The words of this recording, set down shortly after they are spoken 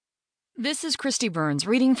This is Christy Burns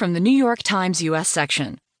reading from the New York Times U.S.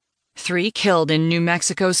 section. 3 Killed in New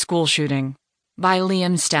Mexico School Shooting by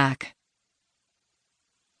Liam Stack.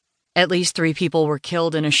 At least 3 people were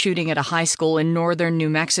killed in a shooting at a high school in northern New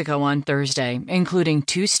Mexico on Thursday, including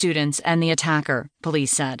 2 students and the attacker,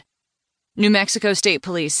 police said. New Mexico State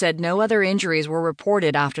Police said no other injuries were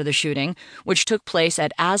reported after the shooting, which took place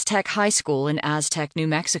at Aztec High School in Aztec, New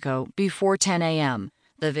Mexico, before 10 a.m.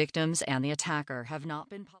 The victims and the attacker have not been